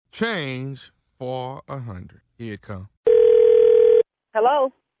change for 100. Here it comes.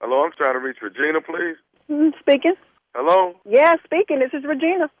 Hello? Hello, I'm trying to reach Regina, please. Speaking. Hello? Yeah, speaking. This is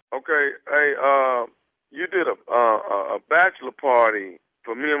Regina. Okay, hey, you did a bachelor party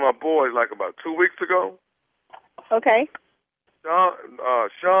for me and my boys like about 2 weeks ago. Okay.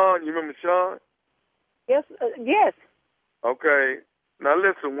 Sean, you remember Sean? Yes, yes. Okay. Now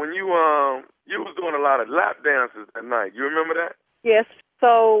listen, when you was doing a lot of lap dances that night. You remember that? Yes.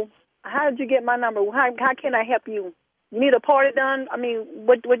 So, how did you get my number? How can I help you? You need a party done? I mean,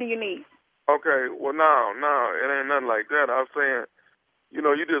 what do you need? Okay. Well, no, it ain't nothing like that. I was saying, you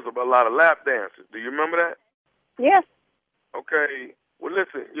did a lot of lap dances. Do you remember that? Yes. Okay. Well,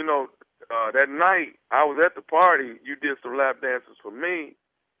 listen, that night I was at the party. You did some lap dances for me,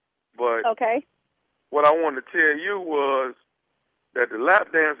 but okay. What I wanted to tell you was that the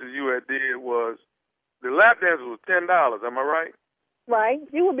lap dances you had did was the lap dances was $10. Am I right? Right.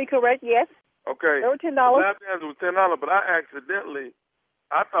 You would be correct. Yes. Okay. They were $10. The lap dances was $10, but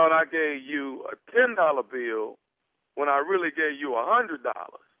I thought I gave you a $10 bill when I really gave you $100.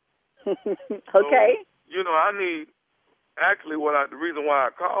 Okay. So, I need. Actually, the reason why I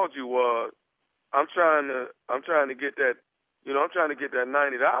called you was I'm trying to get that. I'm trying to get that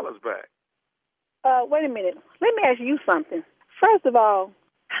 $90 back. Wait a minute. Let me ask you something. First of all,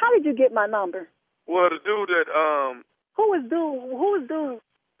 how did you get my number? Well, the dude that Who is dude?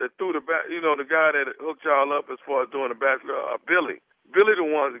 That threw the the guy that hooked y'all up as far as doing the bachelor, Billy. Billy the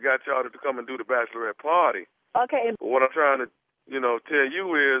one that got y'all to come and do the bachelorette party. Okay. But what I'm trying to tell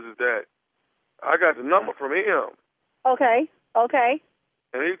you is that I got the number from him. Okay.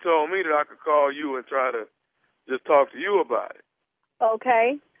 And he told me that I could call you and try to just talk to you about it.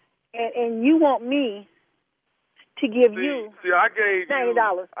 Okay. And you want me to give you I gave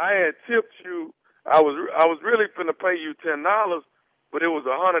 $90. I had tipped you. I was really finna pay you $10, but it was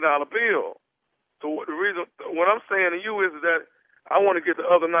a $100 bill. So what I'm saying to you is that I want to get the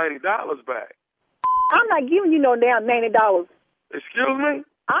other $90 back. I'm not giving you no damn $90. Excuse me?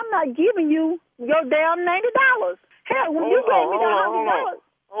 I'm not giving you your damn $90. Hell, when you gave me the $100.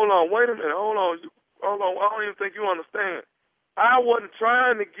 Hold on, wait a minute. Hold on. I don't even think you understand. I wasn't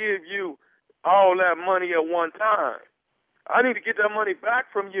trying to give you all that money at one time. I need to get that money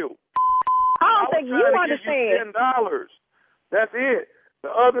back from you. I don't think you understand. Give you $10. That's it. The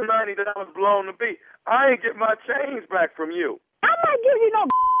other $90 belong to me. I ain't get my change back from you. I'm not giving you no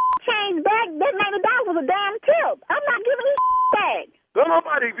change back. That $90 was a damn tip. I'm not giving you back. Don't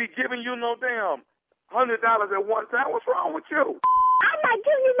nobody be giving you no damn $100 at one time. What's wrong with you? I'm not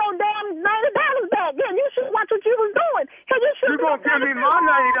giving you no damn $90 back. Yeah, you should watch what you was doing. You're going to give me my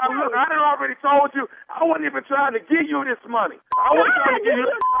 $90. Look, I done already told you I wasn't even trying to give you this money. I was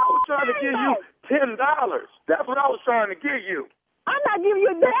trying to give you $10. That's what I was trying to give you. I'm not giving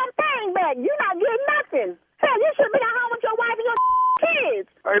you a damn thing back. You're not getting nothing. Hell, you should be at home with your wife and your kids.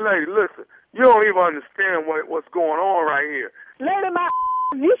 Hey, lady, listen. You don't even understand what's going on right here. Lady,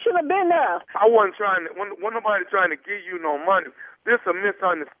 you should have been there. I wasn't trying to. Wasn't nobody trying to give you no money. This is a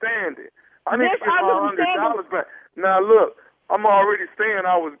misunderstanding. I need to get my $100 back. Now look, I'm already saying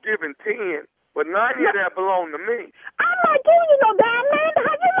I was given 10, but 90 of that belonged to me. I'm not giving you no damn man.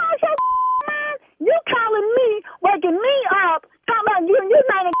 Have you lost your mind? You calling me, waking me up, talking about giving you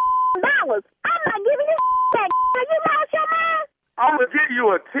 $90. I'm not giving you that. Have you lost your mind? I'm gonna give you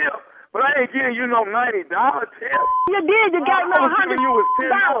a tip, but I ain't giving you no $90 tip. You did. You got no $100. I was giving you was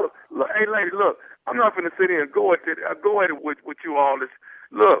 $10. Look, hey lady, look. I'm not going to sit here and go at it with you all this.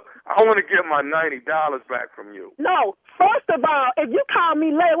 Look, I want to get my $90 back from you. No. First of all, if you call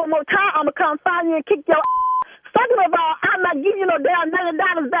me later one more time, I'm going to come find you and kick your Second of all, I'm not giving you no damn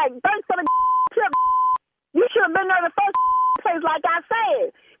 $90 back. Thanks for the tip. You should have been there in the first place like I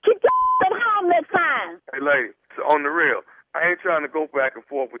said. Keep your at home next time. Hey, lady, on the real, I ain't trying to go back and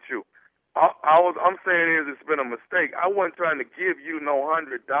forth with you. I'm saying it's been a mistake. I wasn't trying to give you no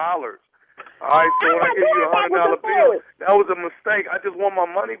 $100. All right, so when I give you a $100 bill, that was a mistake. I just want my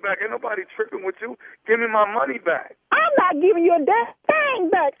money back. Ain't nobody tripping with you. Give me my money back. I'm not giving you a damn thing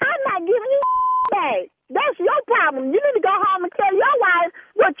back. I'm not giving you back. That's your problem. You need to go home and tell your wife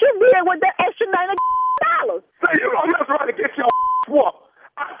what you did with the extra $90. So I'm not trying to get your whooped.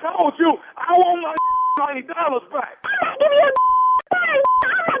 I told you I want my $90 back. I'm not giving you a thing.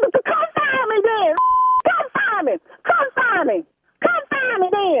 I'm not going to come find me then. Come find me. Come find me. Come find me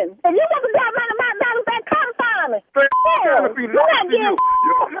then. If you want to drop $90 back, come find me. I'm trying to be nice to you.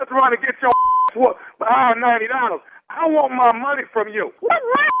 I'm not trying to get your whooped behind $90. I want my money from you. What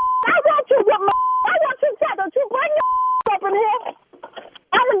my? I want you with my. I want you to tell. Don't you bring your up in here.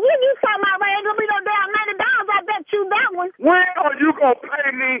 I'm gonna give you something. I ain't gonna be no damn $90. I bet you that one. When are you gonna pay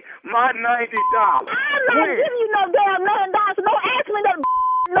me my $90? I'm not giving you no damn $90. So don't ask me that.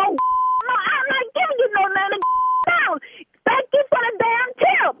 No, I'm not giving you no $90. Thank you for the damn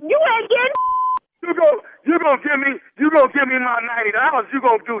tip. You ain't getting. You gonna give me my $90? You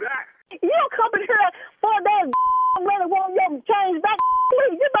gonna do that? You come in here for that really want your change back.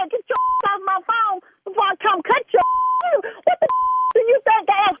 Please, you better get your off my phone before I come cut your. What the do you think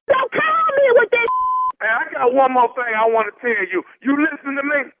I am? Don't call me with this. Hey, I got one more thing I want to tell you. You listen to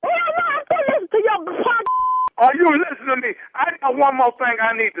me? Hell no, I'm still listening to your podcast. Are you listening to me? I got one more thing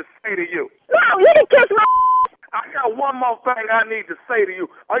I need to say to you. No, you can kiss my. I got one more thing I need to say to you.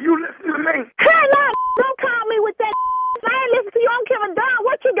 Are you listening to me? Hell no, don't call me with that. I ain't listening to you. I don't give a damn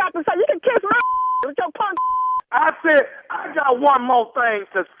what you got to say. You can kiss my with your punk. I said I got one more thing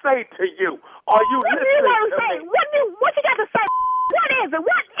to say to you. Are you What do listening you want to to say? me? What you got to say? What is it?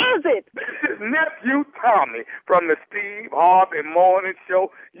 What is it? This is Nephew Tommy from the Steve Harvey Morning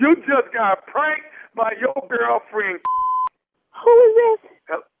Show. You just got pranked by your girlfriend. Who is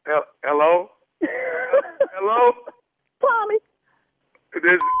this? Hello? Hello? Tommy.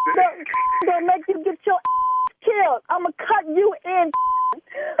 This They'll make you get your killed. I'm going to cut you in